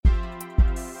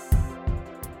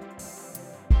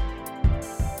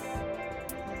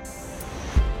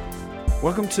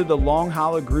Welcome to the Long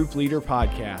Hollow Group Leader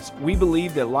Podcast. We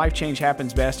believe that life change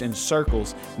happens best in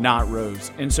circles, not rows.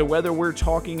 And so whether we're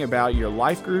talking about your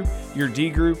life group, your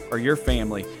D group, or your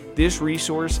family, this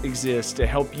resource exists to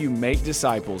help you make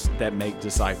disciples that make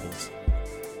disciples.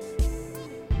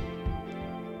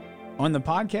 On the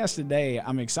podcast today,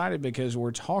 I'm excited because we're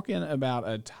talking about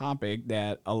a topic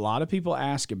that a lot of people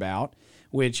ask about,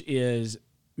 which is,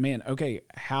 man, okay,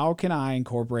 how can I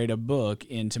incorporate a book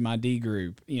into my D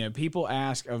group? You know, people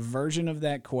ask a version of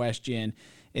that question,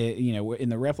 in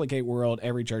the Replicate world,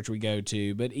 every church we go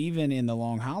to, but even in the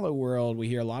Long Hollow world, we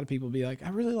hear a lot of people be like, I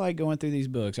really like going through these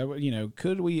books.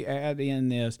 Could we add in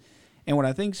this? And what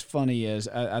I think's funny is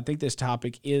I think this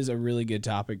topic is a really good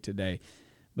topic today.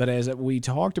 But as we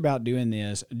talked about doing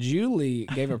this, Julie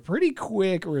gave a pretty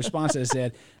quick response that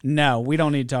said, no, we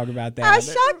don't need to talk about that. I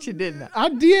shocked you, didn't I? I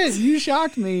did. You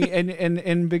shocked me.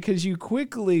 And because you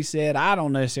quickly said, I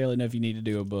don't necessarily know if you need to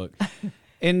do a book.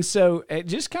 And so it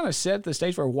just kind of set the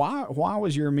stage for why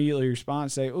was your immediate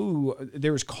response say, ooh,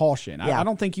 there was caution. Yeah. I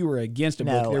don't think you were against a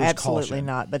book. There was absolutely caution.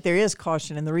 Not. But there is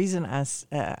caution. And the reason I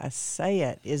say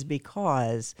it is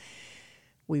because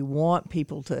we want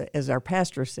people to, as our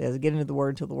pastor says, get into the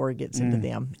Word till the Word gets into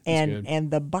them.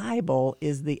 And the Bible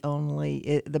is the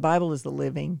Bible is the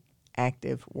living,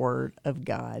 active Word of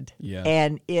God. Yes.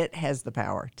 And it has the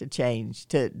power to change,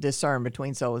 to discern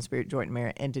between soul and spirit, joint and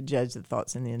marrow, and to judge the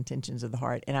thoughts and the intentions of the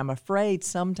heart. And I'm afraid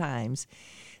sometimes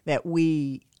that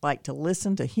we like to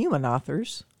listen to human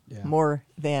authors more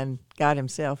than God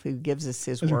himself, who gives us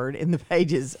his word in the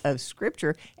pages of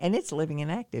Scripture, and it's living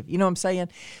and active. You know what I'm saying?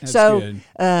 That's so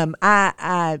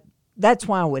good. That's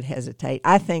why I would hesitate.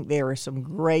 I think there are some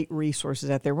great resources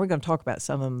out there. We're going to talk about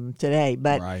some of them today,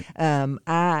 but right.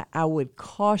 I would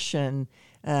caution,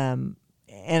 and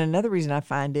another reason I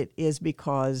find it is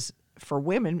because for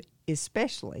women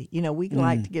especially, we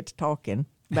like to get to talking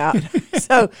about.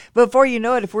 So before you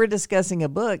know it, if we're discussing a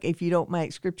book, if you don't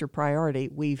make Scripture priority,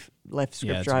 we've left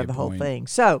Scripture out of the whole thing.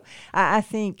 So I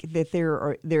think that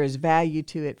there is value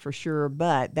to it for sure,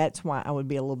 but that's why I would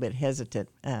be a little bit hesitant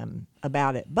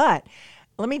about it. But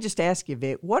let me just ask you,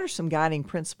 Vic, what are some guiding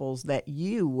principles that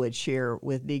you would share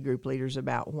with D group leaders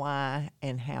about why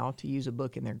and how to use a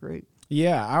book in their group?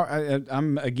 Yeah,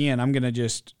 I'm going to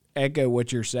just echo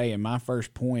what you're saying. My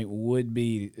first point would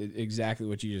be exactly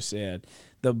what you just said.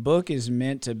 The book is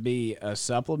meant to be a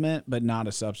supplement, but not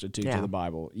a substitute to the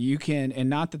Bible. You can, and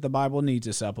not that the Bible needs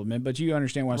a supplement, but you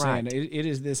understand what I'm saying. It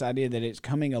is this idea that it's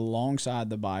coming alongside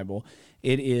the Bible.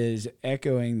 It is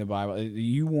echoing the Bible.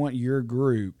 You want your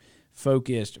group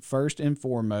focused first and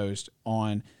foremost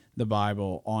on the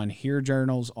Bible, on hear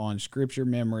journals, on Scripture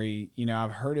memory.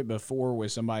 I've heard it before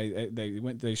with somebody.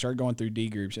 They started going through D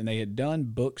groups, and they had done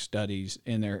book studies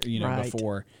in their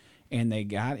before. And they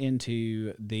got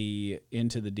into the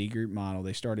D group model.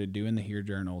 They started doing the hear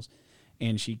journals.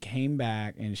 And she came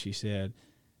back and she said,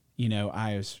 I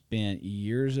have spent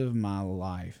years of my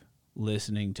life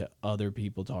listening to other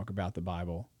people talk about the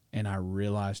Bible, and I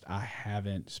realized I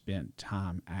haven't spent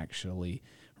time actually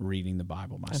reading the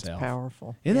Bible myself. That's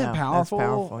powerful. Isn't that powerful? That's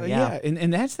powerful. Yeah.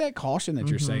 And that's that caution that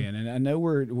you're saying. And I know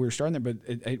we're starting there, but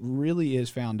it really is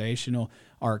foundational.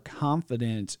 Our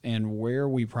confidence and where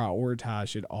we prioritize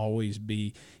should always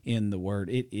be in the Word.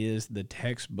 It is the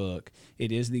textbook.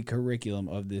 It is the curriculum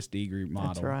of this D group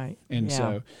model. That's right. And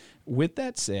so with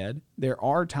that said, there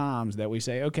are times that we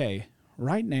say, okay,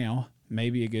 right now may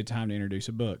be a good time to introduce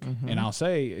a book. And I'll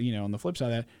say, on the flip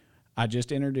side of that, I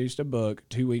just introduced a book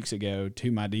 2 weeks ago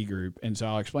to my D group, and so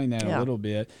I'll explain that a little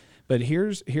bit. But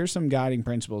here's some guiding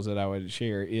principles that I would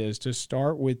share is to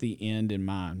start with the end in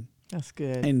mind. That's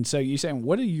good. And so you're saying,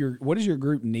 what does your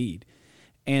group need?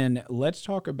 And let's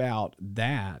talk about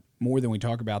that more than we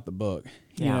talk about the book.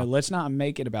 Let's not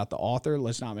make it about the author.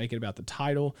 Let's not make it about the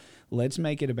title. Let's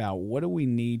make it about what do we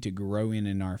need to grow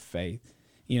in our faith.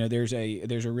 There's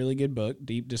a really good book,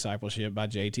 Deep Discipleship by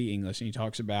J.T. English, and he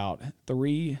talks about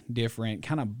 3 different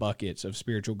kind of buckets of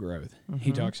spiritual growth.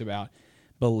 He talks about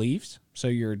beliefs, so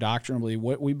your doctrinal belief,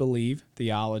 what we believe,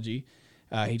 theology.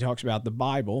 He talks about the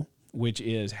Bible, which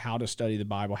is how to study the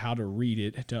Bible, how to read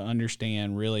it, to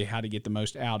understand really how to get the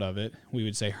most out of it. We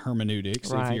would say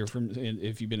hermeneutics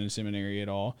if you've been in seminary at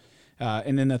all.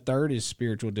 And then the third is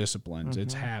spiritual disciplines.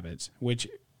 It's habits, which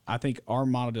I think our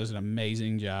model does an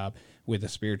amazing job with the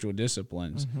spiritual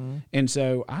disciplines. And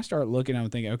so I start looking, I'm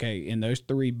thinking, okay, in those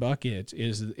 3 buckets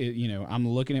I'm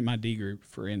looking at my D group,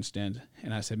 for instance,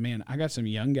 and I said, man, I got some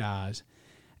young guys,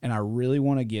 and I really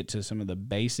want to get to some of the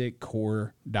basic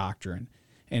core doctrine.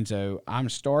 And so I'm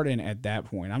starting at that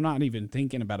point. I'm not even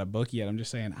thinking about a book yet. I'm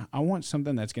just saying I want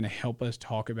something that's going to help us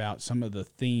talk about some of the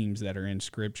themes that are in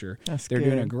Scripture. They're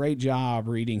doing a great job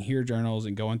reading Hear Journals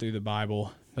and going through the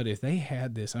Bible. But if they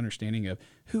had this understanding of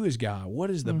who is God,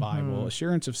 what is the Bible,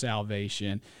 assurance of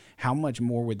salvation, how much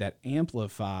more would that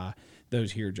amplify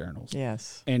those Hear Journals?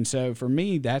 Yes. And so for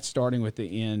me, that's starting with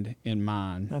the end in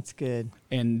mind. That's good.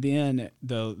 And then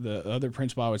the other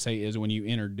principle I would say is when you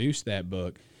introduce that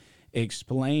book,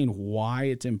 explain why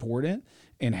it's important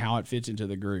and how it fits into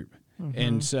the group.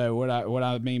 And so what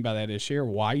I mean by that is share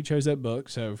why you chose that book.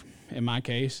 So in my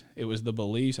case, it was the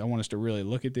beliefs. I want us to really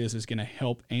look at this. It's going to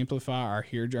help amplify our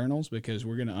Hear Journals because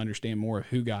we're going to understand more of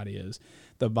who God is,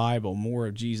 the Bible, more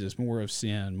of Jesus, more of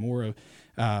sin, more of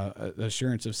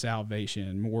assurance of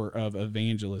salvation, more of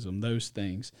evangelism, those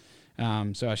things.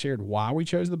 So I shared why we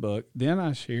chose the book. Then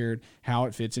I shared how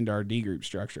it fits into our D group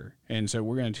structure. And so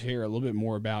we're going to share a little bit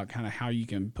more about kind of how you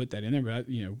can put that in there. But,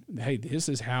 hey, this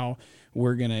is how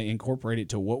we're going to incorporate it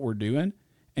to what we're doing.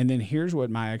 And then here's what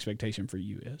my expectation for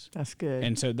you is. That's good.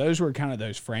 And so those were kind of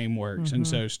those frameworks. And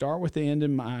so start with the end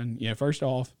in mind. First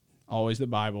off, always the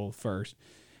Bible first.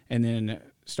 And then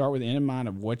start with the end in mind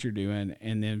of what you're doing.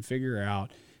 And then figure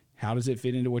out how does it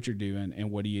fit into what you're doing and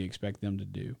what do you expect them to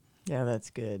do. Yeah, that's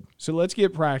good. So let's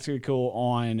get practical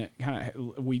on kind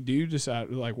of, we do decide,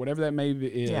 like whatever that may be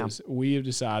is, we have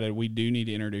decided we do need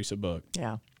to introduce a book.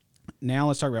 Yeah. Now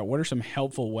let's talk about what are some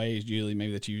helpful ways, Julie,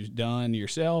 maybe that you've done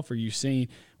yourself or you've seen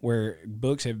where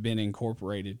books have been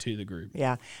incorporated to the group.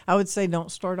 Yeah, I would say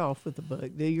don't start off with the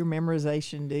book. Do your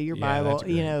memorization, do your Bible,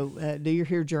 do your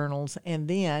Hear Journals, and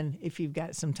then if you've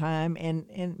got some time,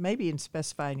 and maybe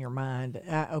specify in your mind,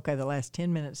 the last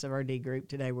 10 minutes of our D group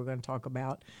today, we're going to talk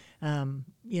about,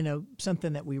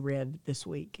 something that we read this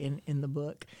week in the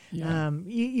book. Yeah.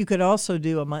 You could also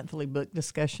do a monthly book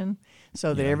discussion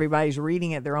so that everybody's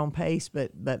reading at their own pace, but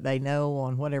they know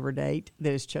on whatever date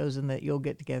that is chosen that you'll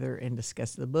get together and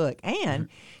discuss the book. And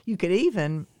you could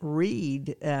even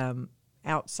read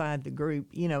outside the group,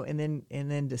 and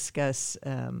then discuss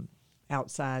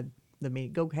outside the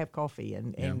meeting. Go have coffee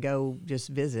and go just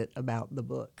visit about the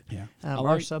book. Yeah,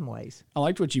 or some ways. I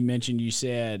liked what you mentioned. You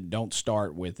said don't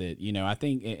start with it. I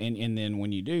think, and then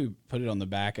when you do put it on the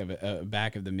back of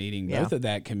the meeting, both of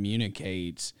that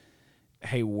communicates,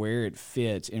 hey, where it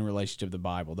fits in relation to the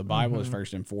Bible. The Bible is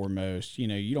first and foremost.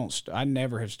 You don't. I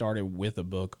never have started with a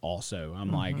book. Also,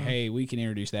 I'm like, hey, we can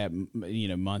introduce that,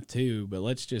 month 2, but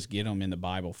let's just get them in the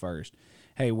Bible first.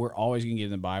 Hey, we're always going to get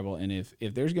in the Bible, and if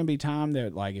there's going to be time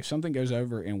that, like, if something goes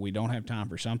over and we don't have time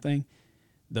for something,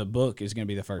 the book is going to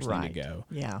be the first thing to go.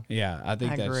 Yeah, I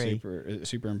think that's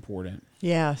super important.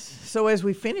 Yes. So as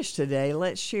we finish today,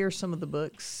 let's share some of the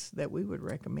books that we would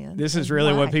recommend. This is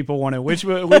really what people want to. Which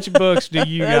books do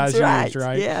you guys use?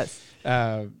 Right. Yes.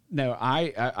 No,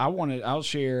 I'll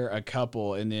share a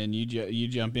couple, and then you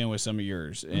jump in with some of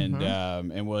yours,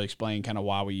 and we'll explain kind of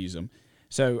why we use them.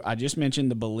 So I just mentioned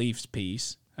the beliefs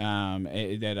piece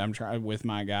that I'm trying with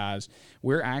my guys.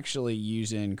 We're actually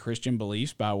using Christian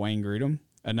Beliefs by Wayne Grudem.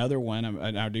 Another one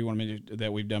I do want to mention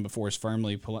that we've done before is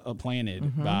Firmly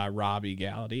Planted by Robbie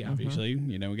Gallaty. Obviously,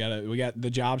 we got the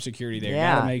job security there.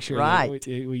 Yeah, got to make sure that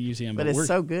we use him. But it's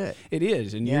so good. It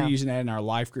is, and you're using that in our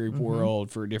life group world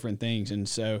for different things. And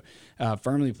so,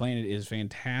 Firmly Planted is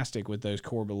fantastic with those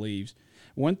core beliefs.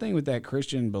 One thing with that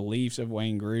Christian Beliefs of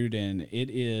Wayne Grudem, it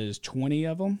is 20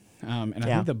 of them, and I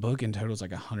think the book in total is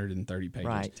like 130 pages.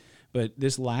 Right. But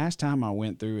this last time I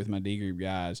went through with my D group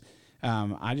guys,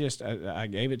 I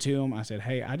gave it to them. I said,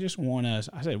 hey, I just want us,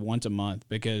 I said once a month,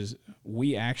 because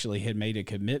we actually had made a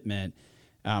commitment,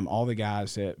 all the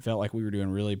guys that felt like we were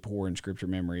doing really poor in scripture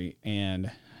memory.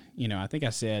 And, I think I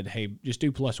said, hey, just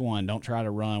do +1. Don't try to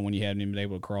run when you haven't even been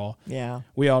able to crawl. Yeah.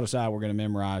 We all decided we're going to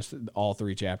memorize all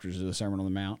 3 chapters of the Sermon on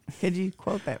the Mount. Could you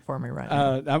quote that for me right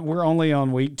now? We're only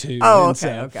on week 2. Oh,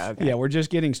 okay. Yeah, we're just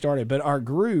getting started. But our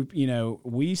group,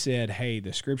 we said, hey,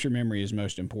 the scripture memory is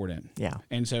most important. Yeah.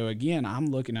 And so, again,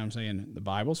 I'm saying the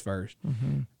Bible's first.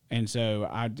 And so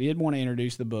I did want to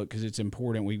introduce the book because it's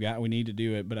important. We need to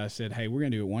do it. But I said, hey, we're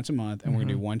going to do it once a month, and we're going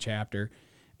to do 1 chapter.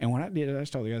 And what I did, I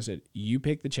just told the guy, I said, you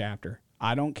pick the chapter.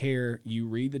 I don't care. You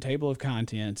read the table of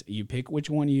contents. You pick which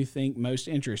one you think most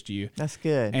interests you. That's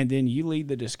good. And then you lead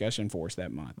the discussion for us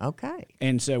that month. Okay.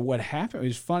 And so what happened, it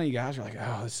was funny. Guys were like,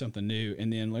 oh, this is something new.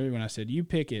 And then literally when I said, you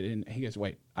pick it, and he goes,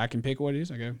 wait, I can pick what it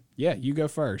is? I go, yeah, you go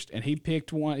first. And he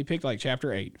picked one. He picked like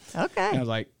chapter 8. Okay. And I was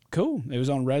like, cool. It was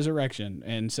on resurrection.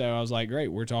 And so I was like, great.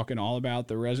 We're talking all about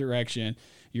the resurrection.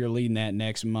 You're leading that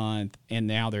next month. And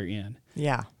now they're in.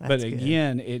 Yeah. But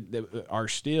again,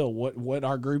 what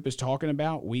our group is talking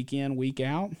about week in, week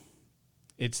out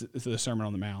it's the Sermon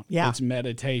on the Mount. Yeah. It's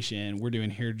meditation. We're doing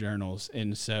Hear Journals.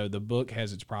 And so the book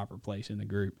has its proper place in the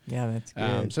group. Yeah, that's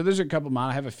good. So there's a couple of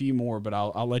mine. I have a few more, but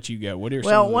I'll let you go. What are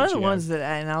some Well, of one of those the you have? ones that,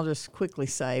 and I'll just quickly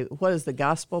say, What is the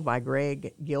Gospel by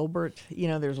Greg Gilbert? You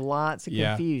know, there's lots of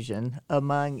confusion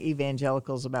among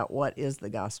evangelicals about what is the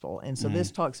gospel. And so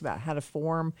this talks about how to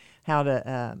form, how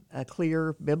to a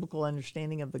clear biblical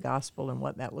understanding of the gospel and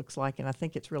what that looks like. And I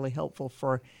think it's really helpful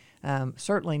for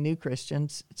certainly new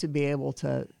Christians to be able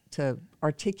to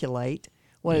articulate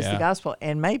what is the gospel,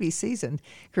 and maybe seasoned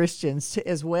Christians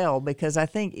as well, because I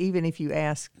think even if you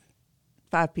ask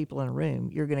 5 people in a room,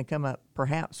 you're going to come up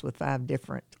perhaps with 5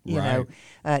 different,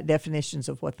 definitions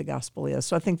of what the gospel is.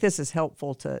 So I think this is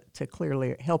helpful to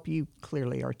clearly help you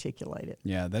clearly articulate it.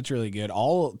 Yeah, that's really good.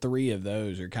 All 3 of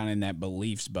those are kind of in that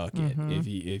beliefs bucket.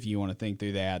 If you want to think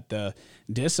through that, the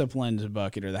disciplines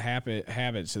bucket, or the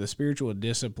habits, so the spiritual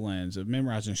disciplines of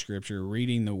memorizing scripture,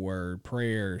 reading the word,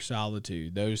 prayer,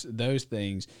 solitude, those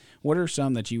things. What are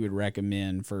some that you would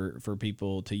recommend for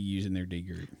people to use in their D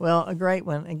group? Well, a great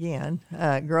one, again,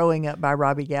 Growing Up by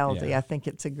Robbie Gallaty. Yeah. I think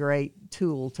it's a great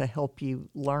tool to help you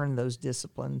learn those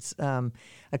disciplines. A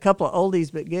couple of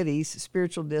oldies but goodies,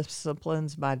 Spiritual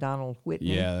Disciplines by Donald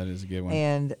Whitney. Yeah, that is a good one.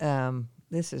 And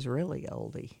this is really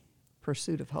oldie,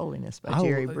 Pursuit of Holiness by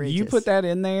Jerry Bridges. You put that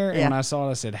in there, and when I saw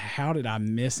it, I said, how did I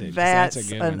miss it? 'Cause That's a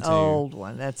good an one, too. old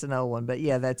one. That's an old one. But,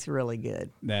 yeah, that's really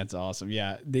good. That's awesome.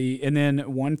 Yeah. And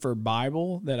then one for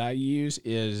Bible that I use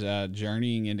is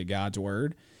Journeying into God's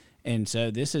Word. And so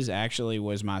this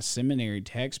was my seminary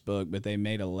textbook, but they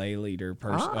made a lay leader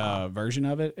version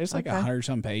of it. It's like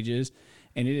 100-some pages,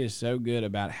 and it is so good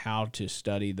about how to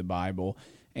study the Bible,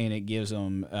 and it gives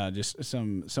them just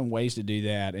some ways to do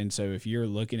that. And so if you're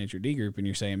looking at your D group and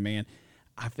you're saying, man,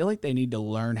 I feel like they need to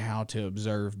learn how to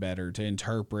observe better, to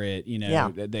interpret,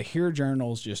 the Hear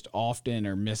Journals just often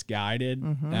are misguided,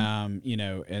 and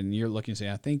you're looking and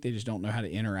say, I think they just don't know how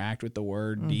to interact with the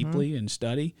Word deeply and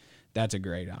study. That's a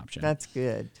great option. That's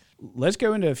good. Let's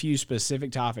go into a few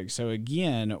specific topics. So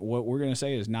again, what we're going to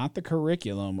say is not the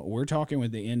curriculum. We're talking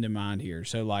with the end in mind here.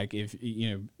 So like if,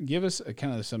 give us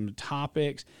kind of some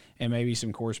topics and maybe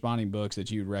some corresponding books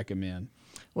that you'd recommend.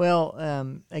 Well,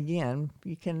 again,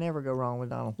 you can never go wrong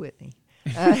with Donald Whitney.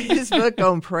 His book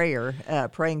on prayer,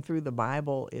 Praying Through the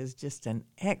Bible, is just an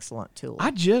excellent tool.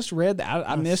 I just read that.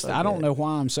 I missed. So I don't good. know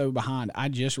why I'm so behind. I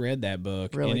just read that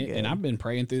book, Really good. and I've been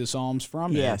praying through the Psalms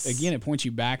from Yes. it. Again, it points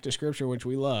you back to Scripture, which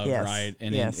we love, Yes. right?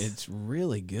 And Yes. it's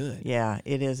really good. Yeah,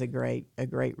 it is a great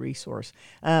resource.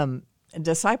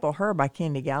 Disciple Her by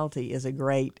Candy Gallaty is a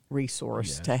great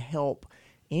resource to help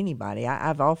anybody.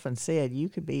 I've often said you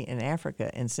could be in Africa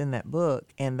and send that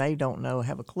book, and they don't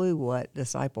have a clue what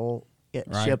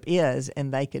discipleship is,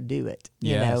 and they could do it.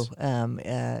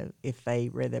 If they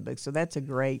read that book. So that's a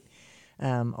great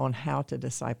on how to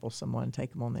disciple someone,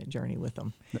 take them on that journey with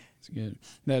them. That's good.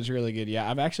 That's really good. Yeah,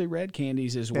 I've actually read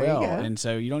Candy's as There you well, go. and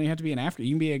so you don't even have to be an African.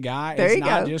 You can be a guy. There it's you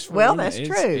not go. just for Well, women. that's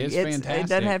It's- true. It's fantastic. It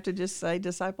doesn't have to just say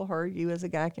disciple her. You as a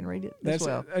guy can read it as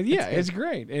well. It's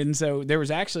great. And so there was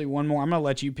actually one more. I'm going to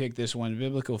let you pick this one,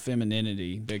 Biblical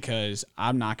Femininity, because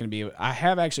I'm not going to be able. I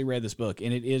have actually read this book,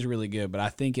 and it is really good, but I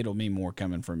think it'll be more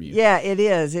coming from you. Yeah, it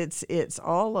is. It's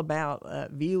all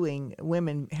about viewing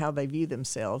women, how they view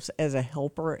themselves as a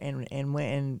helper,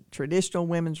 and traditional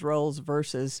women's roles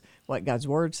versus what God's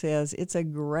Word says. It's a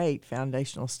great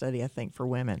foundational study, I think, for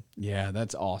women. Yeah,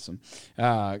 that's awesome.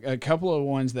 A couple of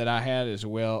ones that I had as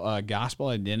well, Gospel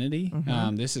Identity.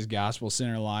 This is Gospel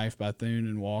Center Life by Thune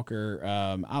and Walker.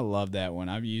 I love that one.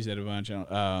 I've used that a bunch.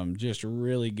 Just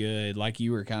really good, like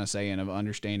you were kind of saying, of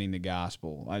understanding the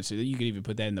gospel. So you could even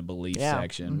put that in the belief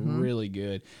section. Really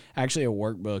good. Actually, a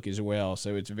workbook as well,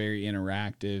 so it's very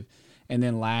interactive. And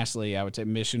then lastly, I would say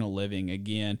Missional Living,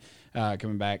 again,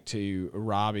 coming back to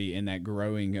Robbie in that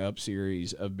Growing Up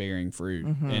series of Bearing Fruit.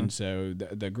 And so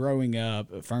the Growing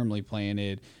Up, Firmly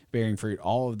Planted, Bearing Fruit,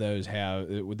 all of those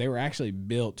they were actually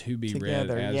built to be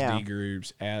Together, read as D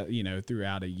groups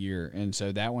throughout a year. And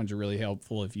so that one's really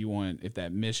helpful if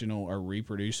that missional or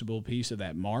reproducible piece of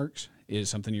that marks is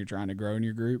something you're trying to grow in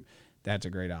your group. That's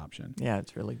a great option. Yeah,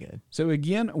 it's really good. So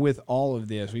again, with all of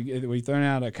this, we've thrown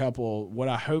out a couple. What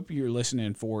I hope you're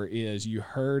listening for is you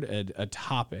heard a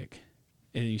topic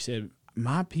and you said,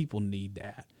 my people need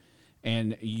that.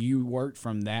 And you worked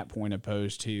from that point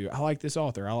opposed to, I like this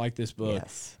author, I like this book.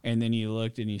 Yes. And then you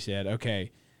looked and you said,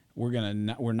 okay, we're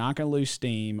not going to lose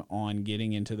steam on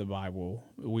getting into the Bible.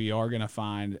 We are going to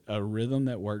find a rhythm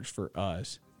that works for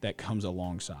us that comes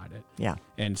alongside it. Yeah.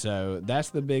 And so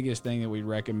that's the biggest thing that we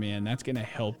recommend. That's going to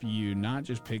help you not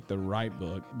just pick the right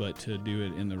book, but to do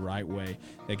it in the right way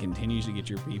that continues to get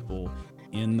your people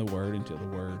in the Word until the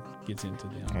Word gets into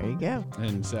them. There you go.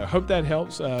 And so I hope that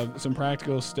helps, some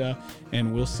practical stuff,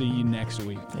 and we'll see you next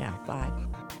week. Yeah, bye.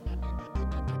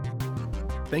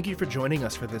 Thank you for joining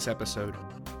us for this episode.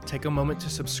 Take a moment to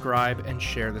subscribe and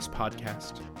share this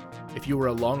podcast. If you are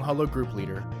a Long Hollow group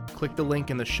leader, click the link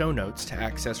in the show notes to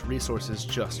access resources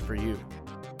just for you.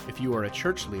 If you are a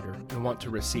church leader and want to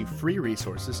receive free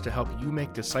resources to help you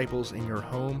make disciples in your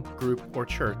home, group, or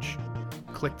church,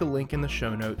 click the link in the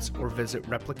show notes or visit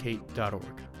replicate.org.